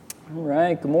All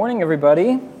right, good morning,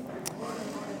 everybody.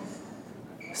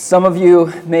 Some of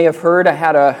you may have heard I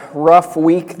had a rough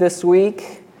week this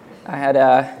week. I had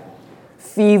a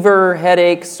fever,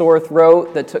 headache, sore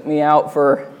throat that took me out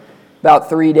for about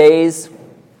 3 days.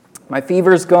 My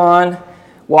fever's gone.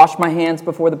 Washed my hands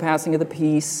before the passing of the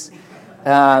peace.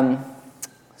 So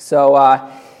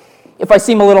if I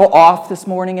seem a little off this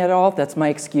morning at all, that's my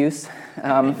excuse.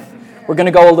 We're going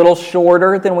to go a little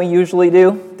shorter than we usually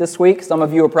do this week. Some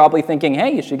of you are probably thinking,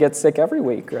 hey, you should get sick every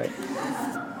week, right?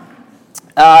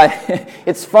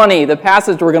 It's funny, the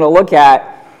passage we're going to look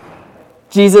at,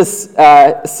 Jesus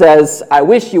says, I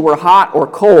wish you were hot or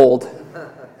cold,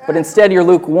 but instead you're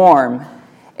lukewarm.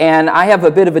 And I have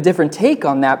a bit of a different take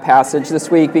on that passage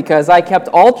this week because I kept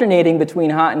alternating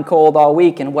between hot and cold all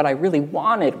week, and what I really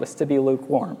wanted was to be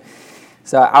lukewarm.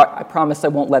 So I promise I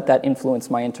won't let that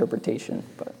influence my interpretation.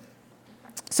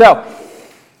 So,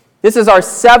 this is our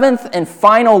 7th and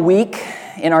final week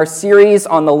in our series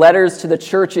on the letters to the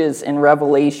churches in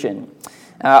Revelation.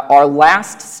 Our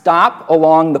last stop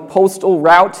along the postal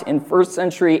route in 1st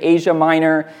century Asia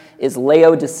Minor is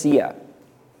Laodicea.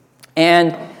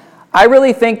 And I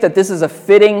really think that this is a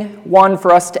fitting one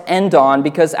for us to end on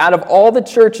because out of all the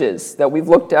churches that we've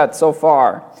looked at so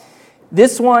far,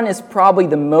 this one is probably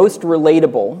the most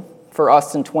relatable for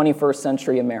us in 21st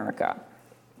century America.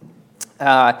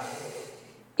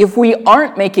 If we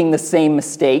aren't making the same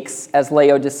mistakes as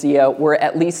Laodicea, we're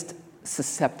at least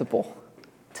susceptible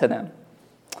to them.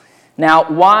 Now,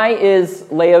 why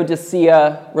is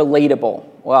Laodicea relatable?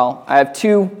 Well, I have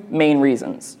two main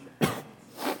reasons.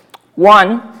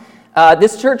 One,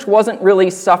 this church wasn't really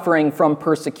suffering from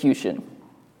persecution.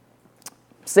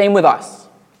 Same with us.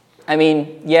 I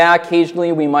mean, yeah,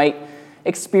 occasionally we might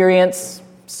experience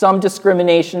some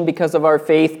discrimination because of our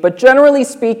faith, but generally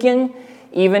speaking,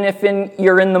 even if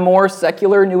you're in the more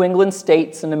secular New England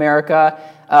states in America,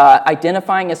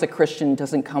 identifying as a Christian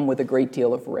doesn't come with a great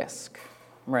deal of risk,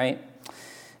 right?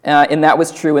 And that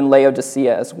was true in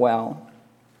Laodicea as well.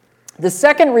 The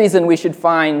second reason we should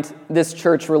find this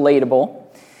church relatable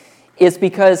is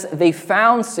because they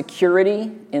found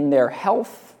security in their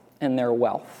health and their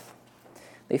wealth.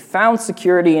 They found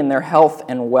security in their health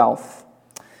and wealth.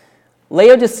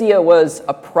 Laodicea was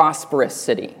a prosperous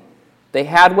city. They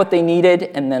had what they needed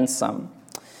and then some.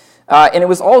 And it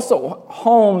was also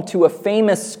home to a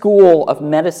famous school of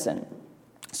medicine.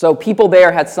 So people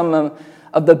there had some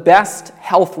of the best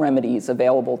health remedies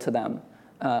available to them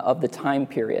of the time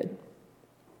period.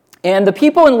 And the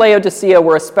people in Laodicea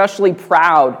were especially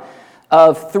proud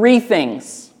of three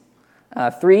things,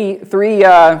 three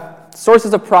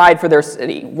sources of pride for their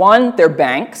city. One, their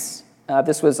banks.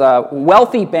 This was a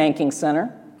wealthy banking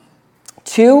center.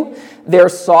 Two, their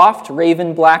soft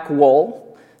raven black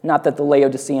wool. Not that the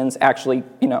Laodiceans actually,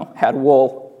 had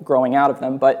wool growing out of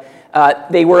them, but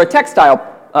they were a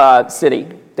textile city.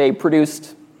 They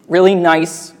produced really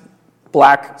nice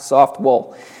black soft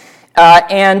wool.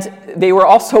 And they were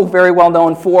also very well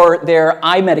known for their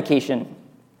eye medication.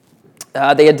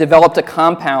 They had developed a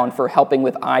compound for helping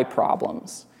with eye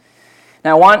problems.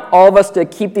 Now, I want all of us to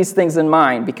keep these things in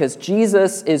mind because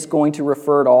Jesus is going to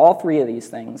refer to all three of these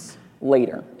things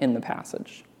later in the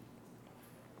passage.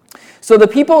 So the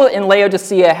people in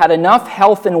Laodicea had enough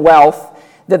health and wealth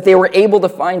that they were able to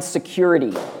find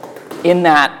security in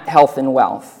that health and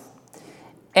wealth.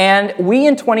 And we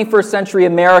in 21st century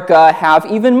America have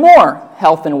even more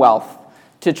health and wealth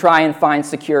to try and find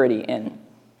security in.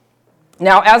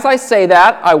 Now, as I say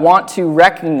that, I want to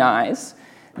recognize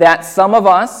that some of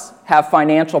us have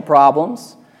financial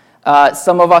problems,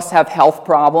 some of us have health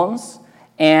problems,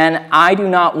 and I do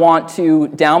not want to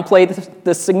downplay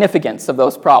the significance of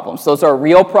those problems. Those are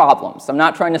real problems. I'm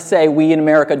not trying to say we in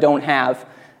America don't have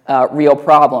real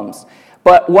problems.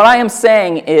 But what I am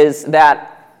saying is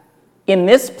that in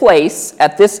this place,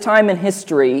 at this time in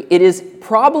history, it is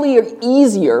probably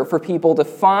easier for people to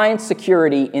find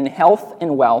security in health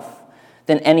and wealth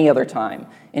than any other time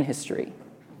in history.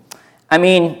 I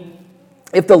mean,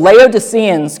 if the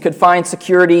Laodiceans could find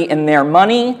security in their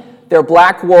money, their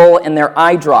black wool, and their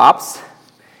eye drops,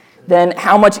 then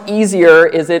how much easier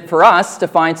is it for us to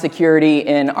find security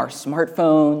in our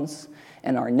smartphones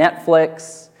and our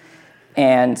Netflix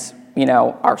and,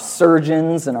 our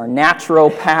surgeons and our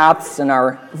naturopaths and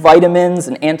our vitamins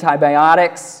and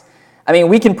antibiotics? I mean,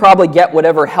 we can probably get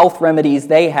whatever health remedies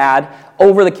they had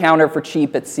over the counter for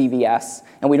cheap at CVS,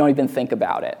 and we don't even think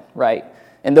about it, right?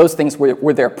 And those things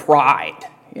were their pride,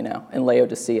 in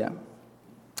Laodicea.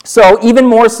 So even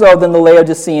more so than the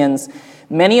Laodiceans,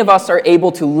 many of us are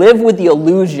able to live with the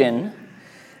illusion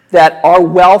that our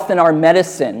wealth and our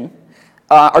medicine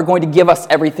are going to give us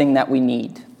everything that we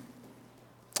need.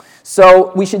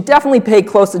 So we should definitely pay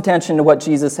close attention to what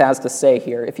Jesus has to say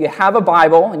here. If you have a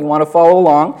Bible and you want to follow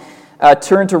along,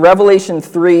 turn to Revelation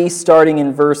 3, starting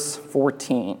in verse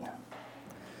 14.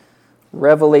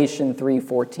 Revelation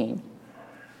 3:14.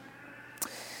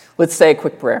 Let's say a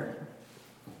quick prayer.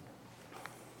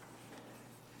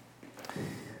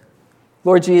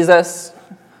 Lord Jesus,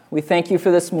 we thank you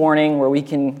for this morning where we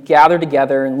can gather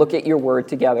together and look at your word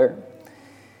together.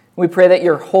 We pray that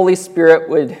your Holy Spirit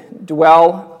would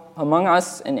dwell among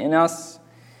us and in us,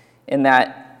 and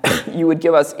that you would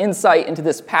give us insight into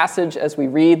this passage as we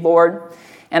read, Lord.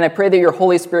 And I pray that your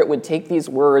Holy Spirit would take these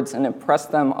words and impress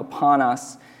them upon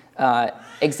us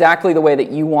exactly the way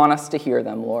that you want us to hear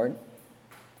them, Lord.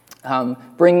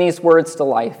 Bring these words to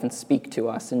life and speak to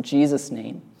us. In Jesus'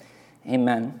 name,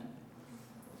 amen.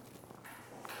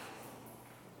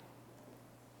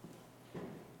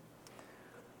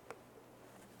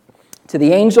 To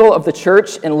the angel of the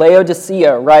church in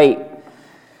Laodicea write,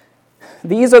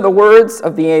 "These are the words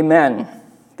of the Amen,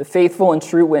 the faithful and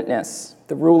true witness,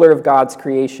 the ruler of God's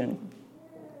creation.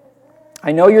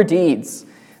 I know your deeds,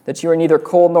 that you are neither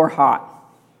cold nor hot.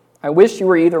 I wish you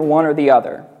were either one or the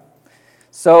other.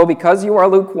 So, because you are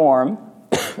lukewarm,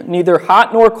 neither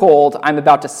hot nor cold, I'm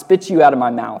about to spit you out of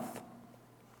my mouth.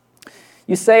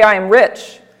 You say, I am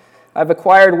rich, I've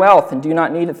acquired wealth and do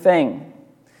not need a thing.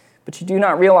 But you do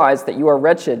not realize that you are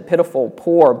wretched, pitiful,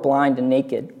 poor, blind, and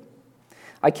naked.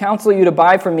 I counsel you to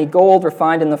buy from me gold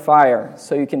refined in the fire,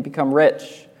 so you can become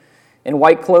rich, and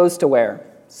white clothes to wear,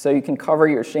 so you can cover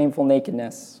your shameful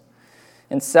nakedness,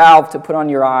 and salve to put on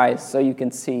your eyes, so you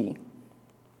can see.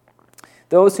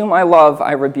 Those whom I love,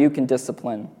 I rebuke and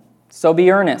discipline. So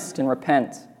be earnest and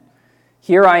repent.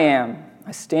 Here I am.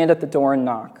 I stand at the door and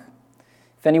knock.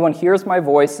 If anyone hears my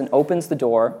voice and opens the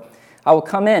door, I will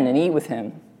come in and eat with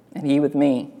him, and he with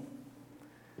me.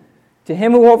 To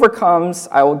him who overcomes,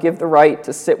 I will give the right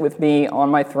to sit with me on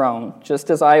my throne, just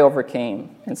as I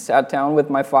overcame and sat down with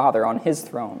my Father on his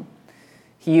throne.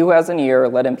 He who has an ear,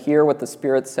 let him hear what the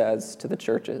Spirit says to the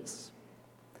churches."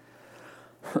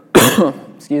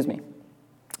 Excuse me.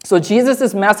 So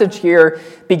Jesus' message here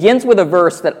begins with a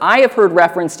verse that I have heard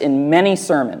referenced in many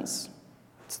sermons.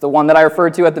 It's the one that I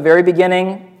referred to at the very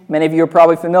beginning. Many of you are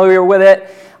probably familiar with it.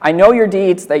 I know your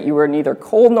deeds, that you are neither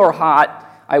cold nor hot.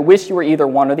 I wish you were either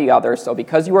one or the other. So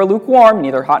because you are lukewarm,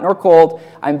 neither hot nor cold,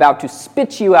 I'm about to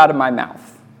spit you out of my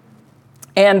mouth.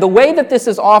 And the way that this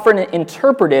is often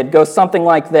interpreted goes something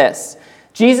like this.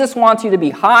 Jesus wants you to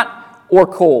be hot or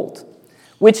cold,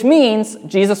 which means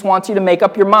Jesus wants you to make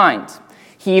up your mind.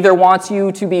 He either wants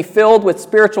you to be filled with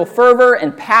spiritual fervor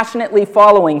and passionately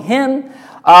following him,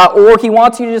 or he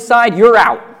wants you to decide you're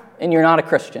out and you're not a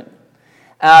Christian.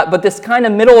 But this kind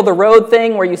of middle-of-the-road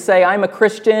thing where you say, I'm a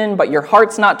Christian, but your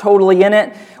heart's not totally in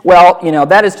it, well,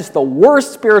 that is just the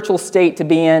worst spiritual state to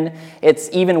be in. It's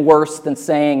even worse than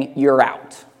saying you're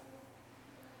out.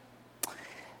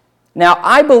 Now,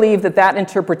 I believe that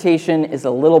interpretation is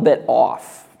a little bit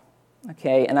off,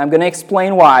 okay? And I'm going to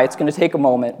explain why. It's going to take a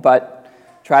moment, but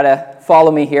try to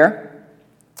follow me here.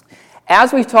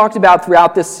 As we've talked about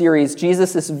throughout this series,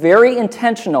 Jesus is very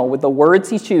intentional with the words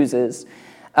he chooses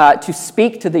to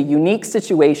speak to the unique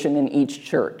situation in each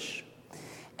church.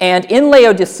 And in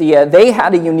Laodicea, they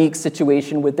had a unique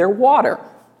situation with their water.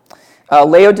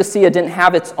 Laodicea didn't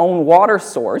have its own water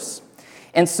source,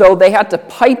 and so they had to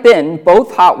pipe in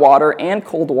both hot water and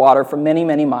cold water from many,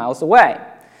 many miles away.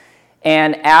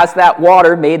 And as that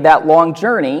water made that long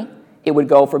journey, it would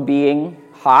go from being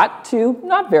hot to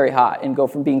not very hot, and go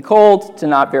from being cold to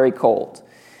not very cold.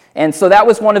 And so that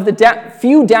was one of the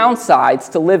few downsides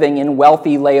to living in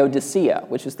wealthy Laodicea,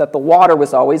 which is that the water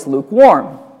was always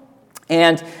lukewarm.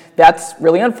 And that's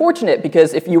really unfortunate,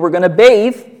 because if you were going to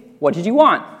bathe, what did you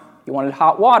want? You wanted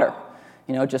hot water.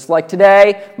 Just like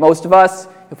today, most of us,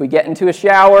 if we get into a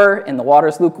shower and the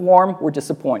water's lukewarm, we're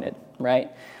disappointed,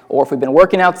 right? Or if we've been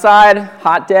working outside,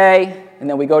 hot day, and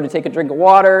then we go to take a drink of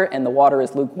water and the water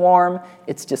is lukewarm,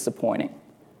 it's disappointing.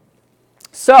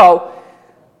 So,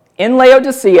 in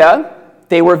Laodicea,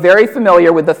 they were very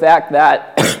familiar with the fact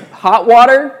that hot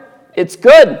water, it's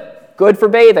good for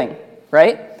bathing,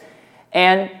 right?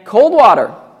 And cold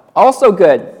water, also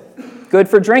good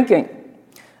for drinking.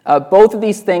 Both of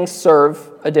these things serve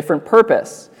a different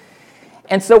purpose.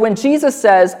 And so when Jesus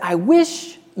says, I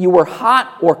wish you were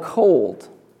hot or cold,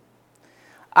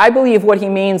 I believe what he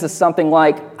means is something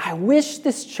like, I wish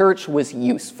this church was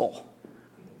useful.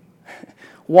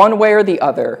 One way or the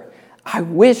other, I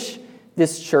wish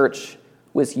this church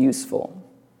was useful.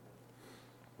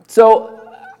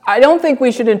 So I don't think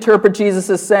we should interpret Jesus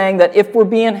as saying that if we're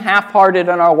being half-hearted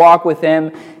in our walk with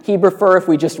him, he'd prefer if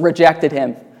we just rejected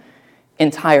him.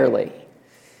 entirely.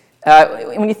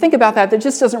 When you think about that, that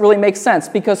just doesn't really make sense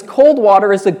because cold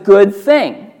water is a good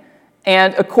thing.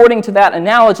 And according to that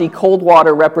analogy, cold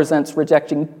water represents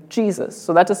rejecting Jesus.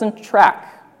 So that doesn't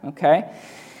track, okay?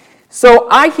 So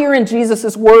I hear in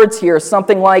Jesus' words here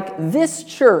something like, this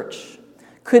church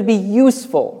could be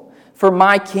useful for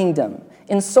my kingdom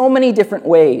in so many different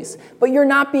ways, but you're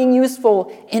not being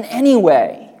useful in any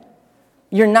way.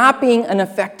 You're not being an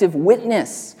effective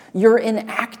witness. You're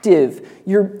inactive.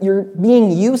 You're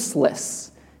being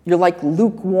useless. You're like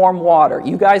lukewarm water.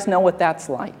 You guys know what that's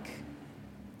like.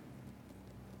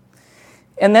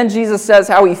 And then Jesus says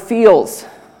how he feels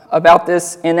about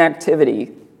this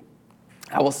inactivity.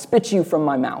 I will spit you from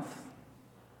my mouth.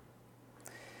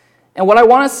 And what I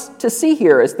want us to see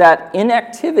here is that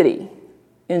inactivity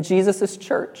in Jesus'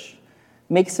 church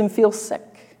makes him feel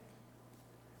sick.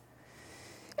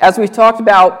 As we've talked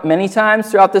about many times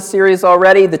throughout this series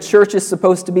already, the church is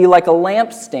supposed to be like a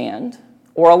lampstand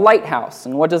or a lighthouse.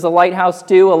 And what does a lighthouse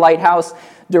do? A lighthouse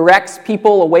directs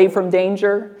people away from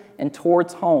danger and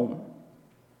towards home.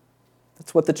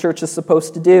 That's what the church is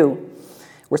supposed to do.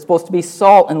 We're supposed to be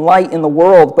salt and light in the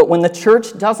world, but when the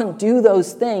church doesn't do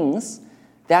those things,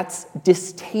 that's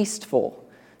distasteful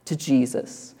to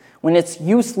Jesus. When it's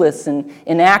useless and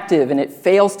inactive and it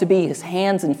fails to be his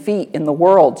hands and feet in the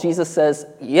world, Jesus says,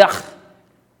 yuck,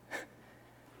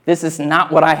 this is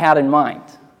not what I had in mind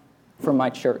for my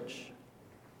church.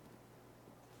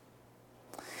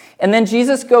 And then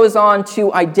Jesus goes on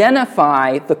to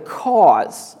identify the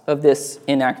cause of this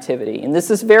inactivity. And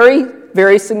this is very,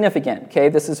 very significant, okay?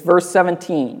 This is verse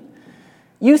 17.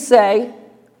 You say,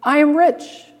 I am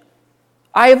rich.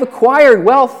 I have acquired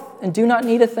wealth and do not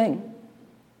need a thing.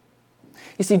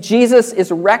 You see, Jesus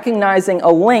is recognizing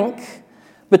a link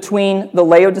between the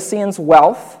Laodiceans'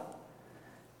 wealth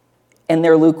and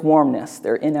their lukewarmness,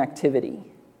 their inactivity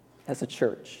as a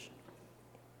church.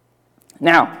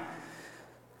 Now,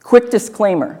 quick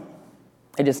disclaimer.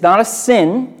 It is not a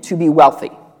sin to be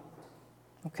wealthy,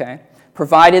 okay?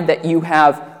 Provided that you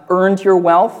have earned your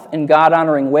wealth in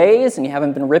God-honoring ways and you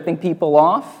haven't been ripping people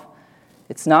off,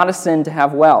 it's not a sin to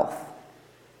have wealth.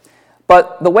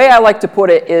 But the way I like to put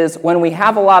it is when we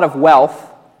have a lot of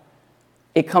wealth,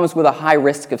 it comes with a high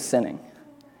risk of sinning.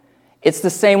 It's the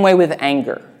same way with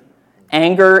anger.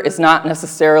 Anger is not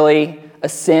necessarily a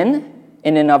sin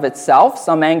in and of itself.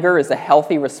 Some anger is a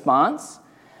healthy response.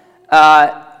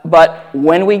 But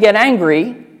when we get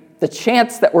angry, the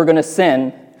chance that we're going to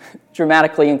sin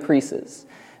dramatically increases.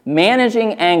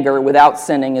 Managing anger without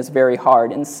sinning is very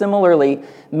hard. And similarly,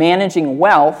 managing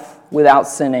wealth without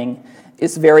sinning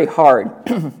is very hard.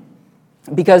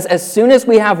 Because as soon as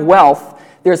we have wealth,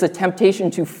 there's a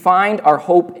temptation to find our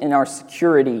hope and our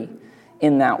security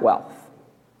in that wealth.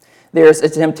 There's a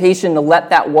temptation to let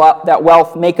that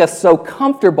wealth make us so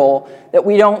comfortable that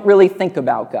we don't really think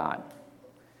about God.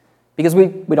 Because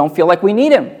we don't feel like we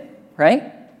need him,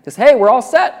 right? Because, hey, we're all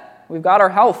set. We've got our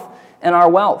health and our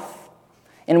wealth.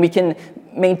 And we can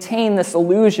maintain this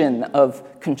illusion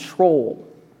of control.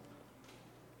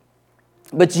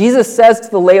 But Jesus says to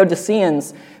the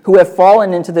Laodiceans who have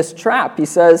fallen into this trap, he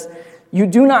says, you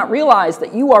do not realize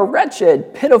that you are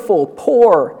wretched, pitiful,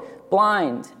 poor,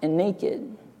 blind, and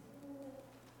naked.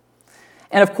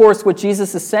 And of course, what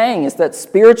Jesus is saying is that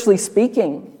spiritually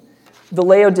speaking, the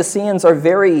Laodiceans are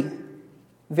very,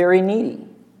 very needy.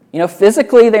 You know,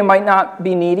 physically they might not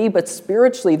be needy, but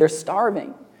spiritually they're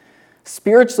starving.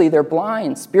 Spiritually they're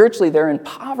blind. Spiritually they're in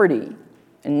poverty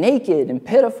and naked and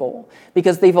pitiful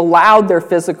because they've allowed their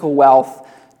physical wealth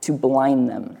to blind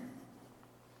them.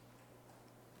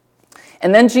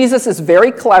 And then Jesus is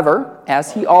very clever,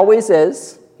 as he always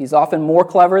is. He's often more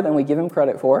clever than we give him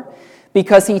credit for,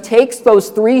 because he takes those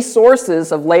three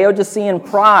sources of Laodicean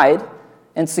pride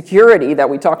and security that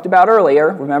we talked about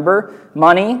earlier, remember,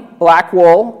 money, black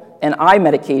wool, and eye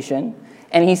medication,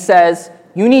 and he says,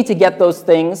 you need to get those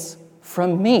things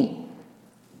from me.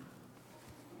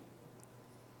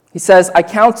 He says, I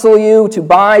counsel you to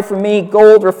buy from me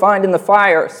gold refined in the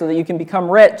fire so that you can become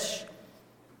rich.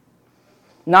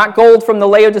 Not gold from the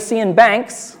Laodicean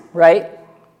banks, right?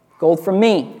 Gold from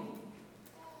me.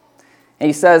 And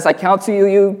he says, I counsel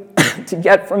you to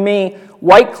get from me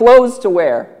white clothes to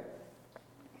wear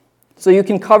so you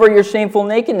can cover your shameful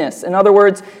nakedness. In other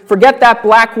words, forget that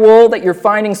black wool that you're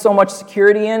finding so much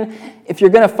security in. If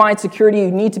you're going to find security,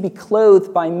 you need to be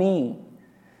clothed by me.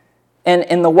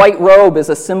 And the white robe is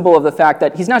a symbol of the fact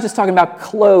that he's not just talking about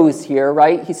clothes here,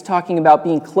 right? He's talking about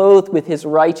being clothed with his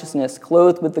righteousness,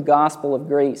 clothed with the gospel of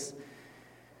grace.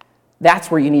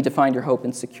 That's where you need to find your hope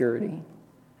and security.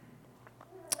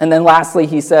 And then lastly,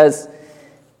 he says,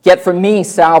 Get from me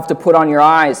salve to put on your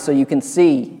eyes so you can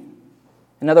see.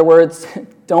 In other words,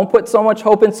 don't put so much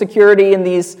hope and security in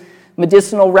these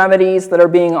medicinal remedies that are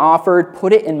being offered.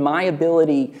 Put it in my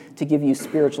ability to give you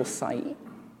spiritual sight.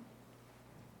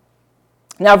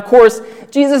 Now, of course,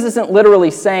 Jesus isn't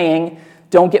literally saying,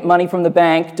 don't get money from the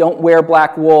bank, don't wear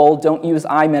black wool, don't use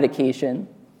eye medication.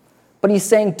 But he's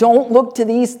saying, don't look to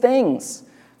these things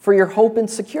for your hope and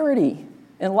security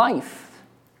in life.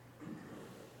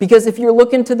 Because if you're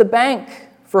looking to the bank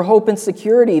for hope and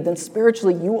security, then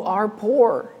spiritually you are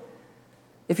poor.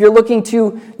 If you're looking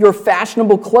to your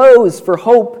fashionable clothes for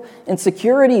hope and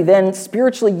security, then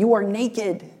spiritually you are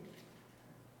naked.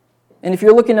 And if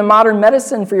you're looking to modern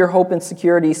medicine for your hope and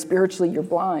security, spiritually you're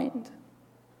blind.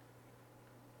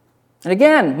 And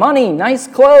again, money, nice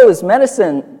clothes,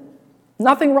 medicine,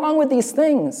 nothing wrong with these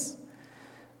things.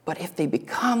 But if they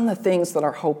become the things that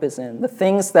our hope is in, the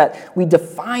things that we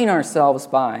define ourselves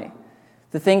by,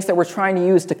 the things that we're trying to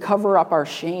use to cover up our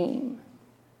shame,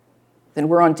 then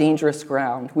we're on dangerous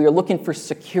ground. We are looking for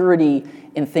security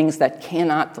in things that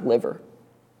cannot deliver.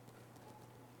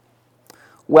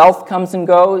 Wealth comes and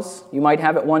goes. You might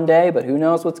have it one day, but who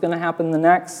knows what's going to happen the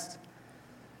next.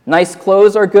 Nice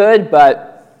clothes are good,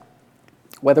 but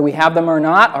whether we have them or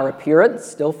not, our appearance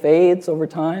still fades over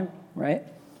time, right?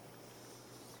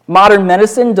 Modern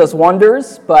medicine does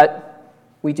wonders, but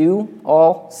we do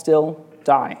all still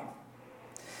die.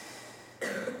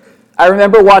 I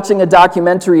remember watching a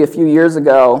documentary a few years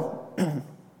ago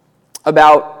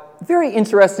about a very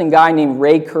interesting guy named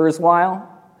Ray Kurzweil.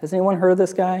 Has anyone heard of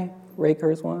this guy, Ray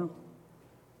Kurzweil?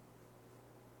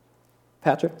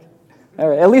 Patrick? All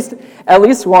right, at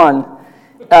least one.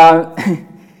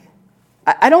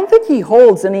 I don't think he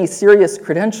holds any serious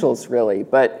credentials, really,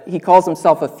 but he calls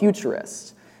himself a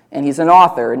futurist. And he's an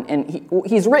author, and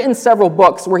he's written several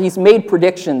books where he's made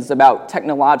predictions about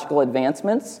technological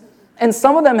advancements, and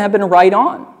some of them have been right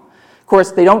on. Of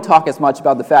course, they don't talk as much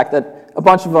about the fact that a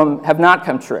bunch of them have not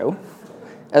come true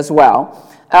as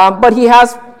well. But he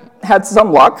has had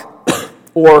some luck,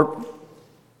 or,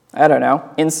 I don't know,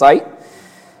 insight.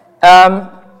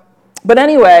 But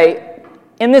anyway,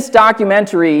 in this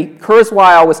documentary,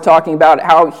 Kurzweil was talking about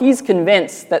how he's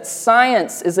convinced that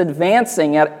science is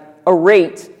advancing at a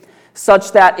rate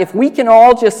such that if we can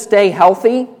all just stay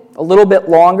healthy a little bit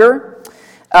longer,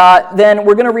 then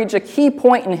we're going to reach a key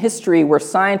point in history where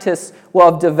scientists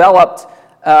will have developed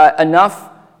enough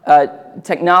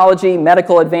technology,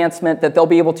 medical advancement, that they'll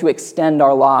be able to extend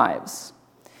our lives.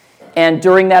 And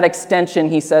during that extension,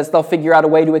 he says, they'll figure out a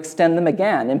way to extend them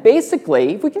again. And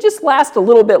basically, if we can just last a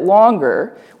little bit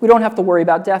longer, we don't have to worry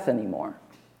about death anymore.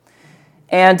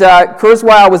 And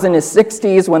Kurzweil was in his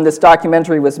 60s when this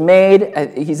documentary was made.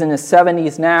 He's in his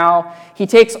 70s now. He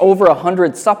takes over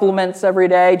 100 supplements every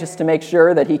day just to make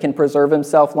sure that he can preserve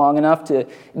himself long enough to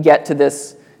get to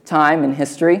this time in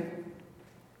history.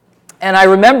 And I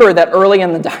remember that early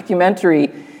in the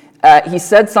documentary, he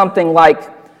said something like,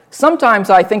 sometimes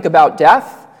I think about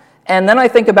death, and then I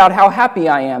think about how happy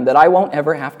I am that I won't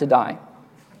ever have to die.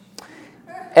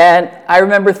 And I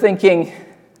remember thinking,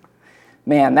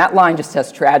 man, that line just has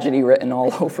tragedy written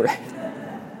all over it.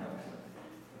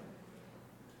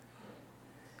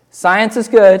 Science is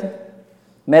good.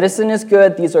 Medicine is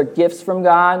good. These are gifts from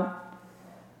God.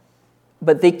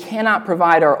 But they cannot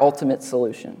provide our ultimate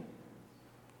solution.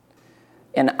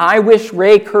 And I wish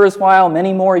Ray Kurzweil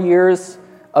many more years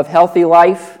of healthy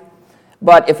life.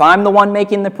 But if I'm the one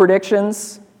making the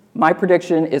predictions, my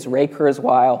prediction is Ray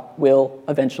Kurzweil will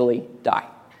eventually die.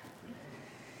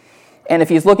 And if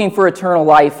he's looking for eternal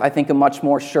life, I think a much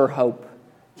more sure hope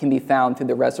can be found through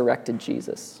the resurrected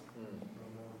Jesus.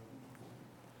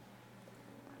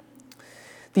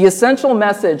 The essential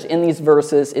message in these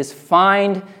verses is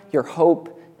find your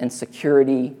hope and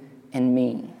security in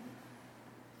me.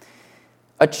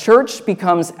 A church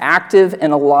becomes active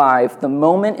and alive the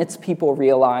moment its people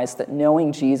realize that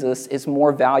knowing Jesus is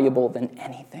more valuable than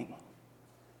anything.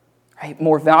 Right?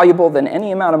 More valuable than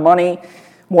any amount of money,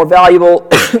 more valuable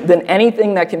than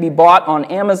anything that can be bought on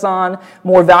Amazon,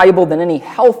 more valuable than any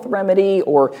health remedy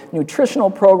or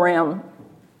nutritional program.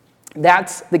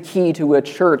 That's the key to a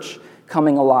church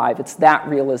coming alive. It's that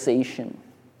realization.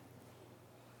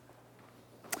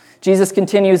 Jesus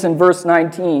continues in verse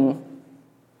 19,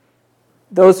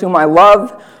 those whom I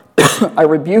love, I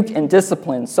rebuke and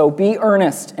discipline, so be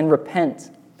earnest and repent.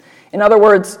 In other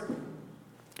words,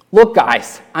 look,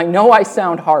 guys, I know I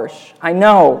sound harsh. I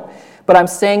know. But I'm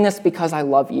saying this because I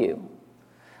love you.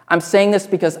 I'm saying this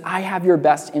because I have your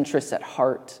best interests at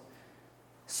heart.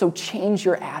 So change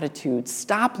your attitude.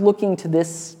 Stop looking to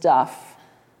this stuff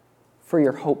for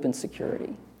your hope and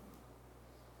security.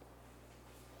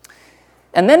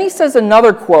 And then he says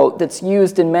another quote that's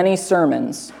used in many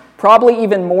sermons, probably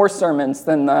even more sermons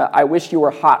than the "I wish you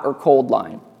were hot or cold"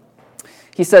 line.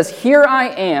 He says, "Here I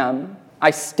am,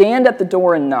 I stand at the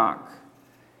door and knock.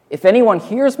 If anyone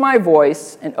hears my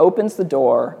voice and opens the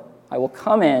door, I will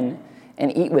come in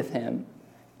and eat with him,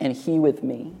 and he with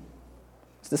me."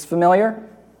 Is this familiar?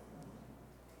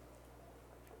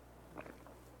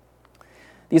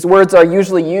 These words are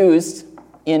usually used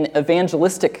in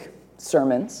evangelistic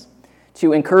sermons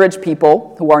to encourage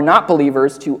people who are not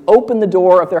believers to open the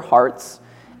door of their hearts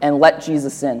and let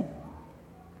Jesus in.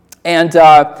 And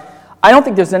I don't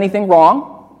think there's anything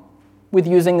wrong with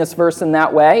using this verse in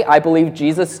that way. I believe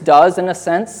Jesus does, in a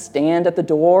sense, stand at the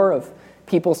door of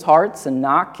people's hearts and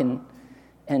knock and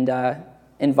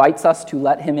invites us to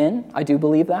let him in. I do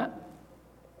believe that.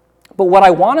 But what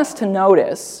I want us to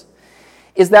notice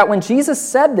is that when Jesus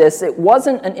said this, it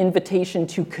wasn't an invitation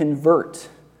to convert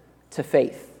to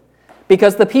faith.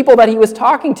 Because the people that he was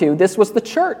talking to, this was the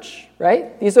church,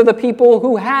 right? These are the people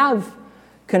who have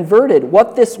converted.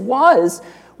 What this was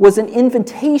an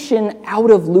invitation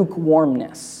out of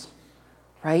lukewarmness,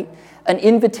 right? An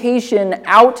invitation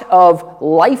out of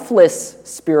lifeless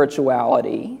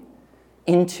spirituality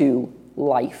into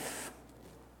life.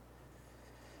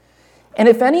 And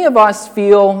if any of us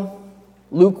feel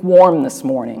lukewarm this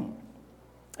morning,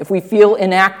 if we feel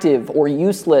inactive or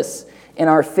useless in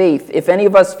our faith, if any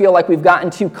of us feel like we've gotten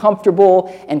too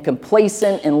comfortable and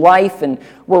complacent in life and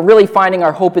we're really finding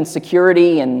our hope and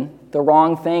security in the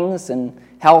wrong things and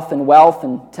health and wealth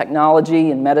and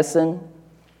technology and medicine,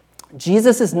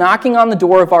 Jesus is knocking on the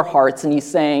door of our hearts and he's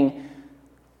saying,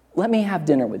 "Let me have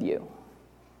dinner with you.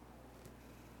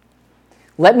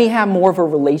 Let me have more of a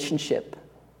relationship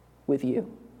with you."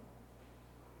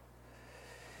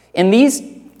 In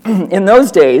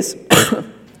those days,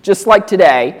 just like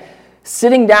today,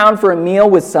 sitting down for a meal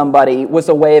with somebody was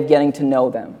a way of getting to know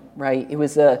them, right? It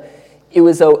was a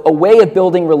way of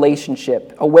building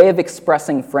relationship, a way of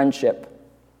expressing friendship.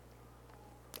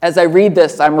 As I read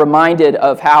this, I'm reminded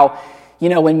of how,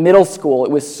 in middle school,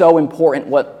 it was so important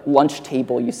what lunch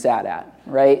table you sat at,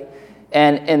 right?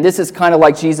 And this is kind of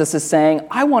like Jesus is saying,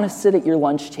 "I want to sit at your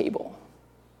lunch table.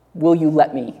 Will you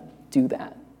let me do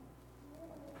that?"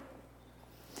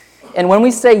 And when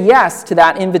we say yes to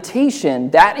that invitation,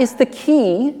 that is the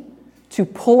key to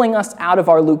pulling us out of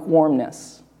our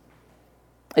lukewarmness.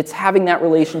 It's having that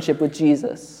relationship with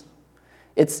Jesus.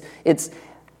 It's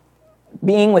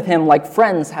being with him like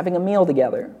friends, having a meal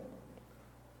together.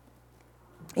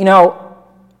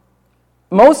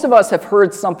 Most of us have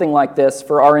heard something like this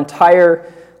for our entire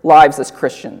lives as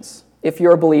Christians. If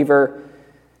you're a believer,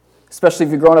 especially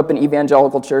if you've grown up in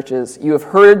evangelical churches, you have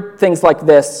heard things like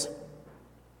this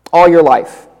all your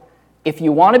life. If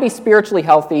you want to be spiritually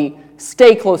healthy,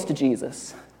 stay close to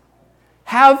Jesus.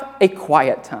 Have a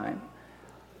quiet time.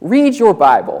 Read your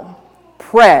Bible.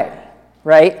 Pray,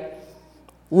 right?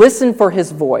 Listen for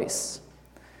his voice.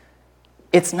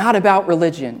 It's not about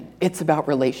religion. It's about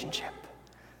relationship.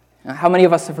 Now, how many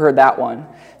of us have heard that one?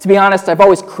 To be honest, I've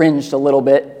always cringed a little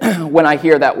bit when I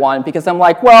hear that one because I'm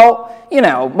like, well,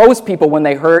 most people when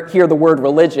they hear the word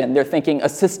religion, they're thinking a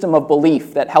system of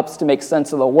belief that helps to make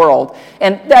sense of the world.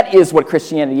 And that is what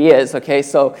Christianity is, okay?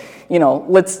 So,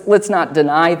 let's not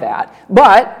deny that.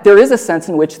 But there is a sense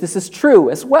in which this is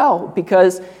true as well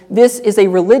because this is a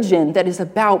religion that is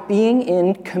about being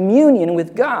in communion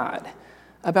with God,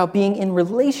 about being in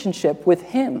relationship with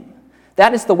him.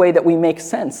 That is the way that we make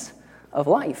sense of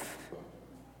life.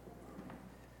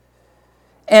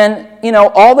 And,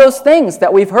 all those things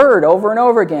that we've heard over and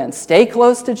over again, stay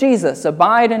close to Jesus,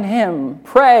 abide in him,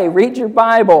 pray, read your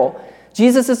Bible.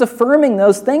 Jesus is affirming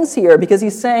those things here because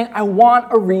he's saying, I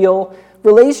want a real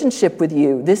relationship with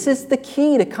you. This is the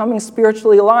key to coming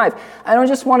spiritually alive. I don't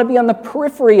just want to be on the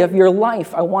periphery of your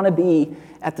life. I want to be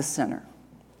at the center.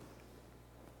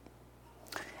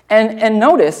 And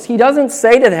notice, he doesn't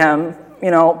say to them,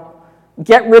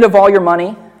 get rid of all your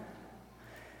money,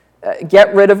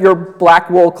 get rid of your black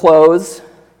wool clothes,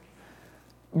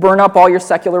 burn up all your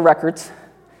secular records.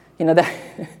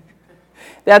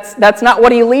 That's not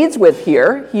what he leads with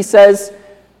here. He says,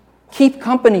 keep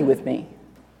company with me.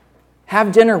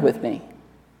 Have dinner with me.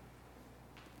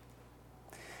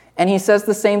 And he says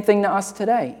the same thing to us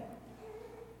today.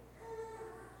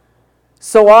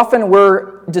 So often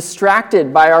we're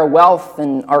distracted by our wealth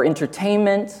and our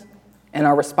entertainment and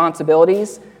our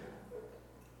responsibilities,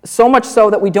 so much so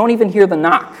that we don't even hear the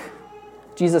knock,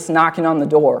 Jesus knocking on the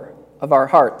door of our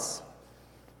hearts.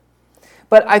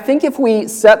 But I think if we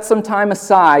set some time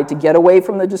aside to get away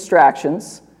from the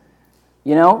distractions,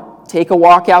 take a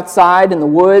walk outside in the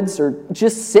woods or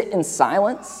just sit in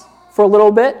silence for a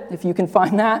little bit, if you can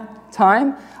find that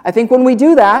time. I think when we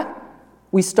do that,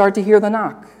 we start to hear the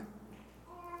knock.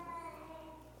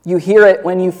 You hear it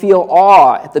when you feel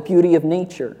awe at the beauty of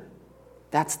nature.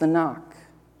 That's the knock.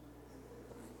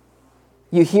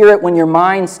 You hear it when your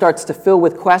mind starts to fill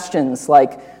with questions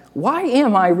like, why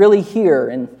am I really here?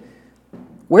 And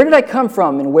where did I come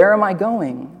from? And where am I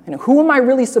going? And who am I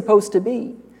really supposed to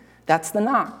be? That's the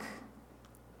knock.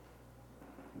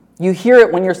 You hear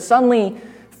it when you're suddenly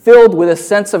filled with a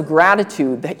sense of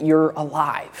gratitude that you're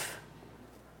alive,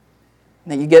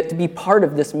 that you get to be part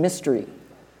of this mystery.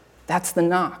 That's the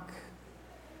knock.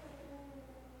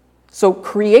 So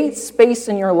create space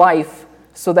in your life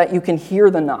so that you can hear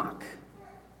the knock.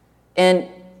 And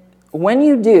when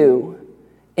you do,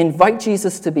 invite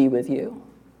Jesus to be with you.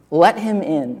 Let him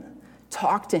in.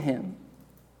 Talk to him.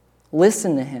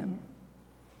 Listen to him.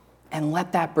 And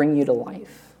let that bring you to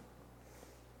life.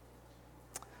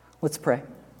 Let's pray.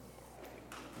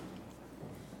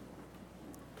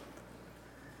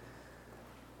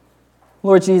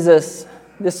 Lord Jesus,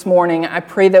 this morning I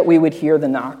pray that we would hear the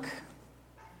knock.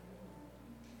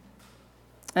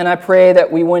 And I pray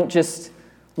that we wouldn't just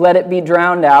let it be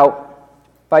drowned out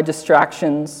by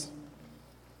distractions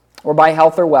or by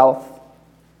health or wealth,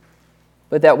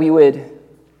 but that we would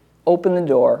open the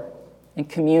door and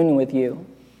commune with you.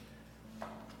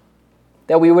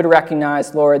 That we would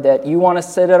recognize, Lord, that you want to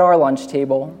sit at our lunch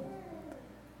table.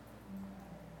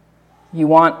 You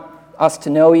want us to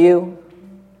know you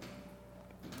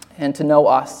and to know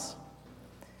us.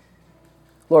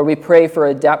 Lord, we pray for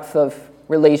a depth of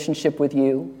relationship with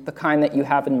you, the kind that you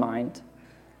have in mind.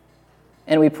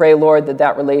 And we pray, Lord, that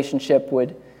that relationship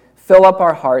would fill up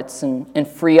our hearts and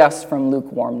free us from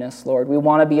lukewarmness, Lord. We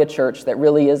want to be a church that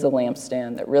really is a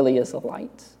lampstand, that really is a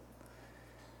light.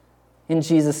 In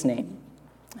Jesus' name,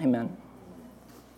 amen.